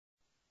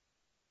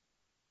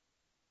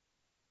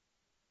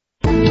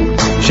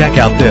Check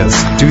out this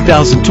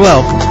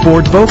 2012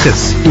 Ford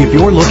Focus. If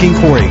you're looking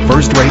for a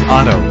first-rate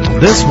auto,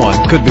 this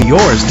one could be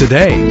yours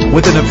today.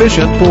 With an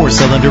efficient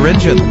 4-cylinder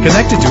engine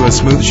connected to a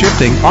smooth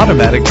shifting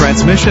automatic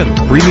transmission,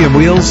 premium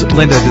wheels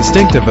lend a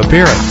distinctive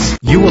appearance.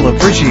 You will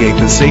appreciate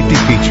the safety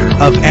feature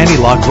of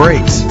anti-lock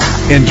brakes.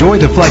 Enjoy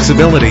the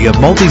flexibility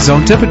of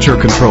multi-zone temperature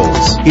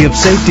controls. If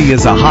safety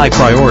is a high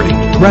priority,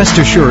 rest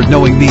assured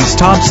knowing these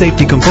top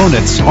safety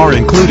components are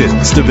included.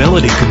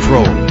 Stability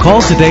control.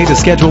 Call today to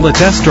schedule a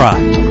test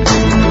drive.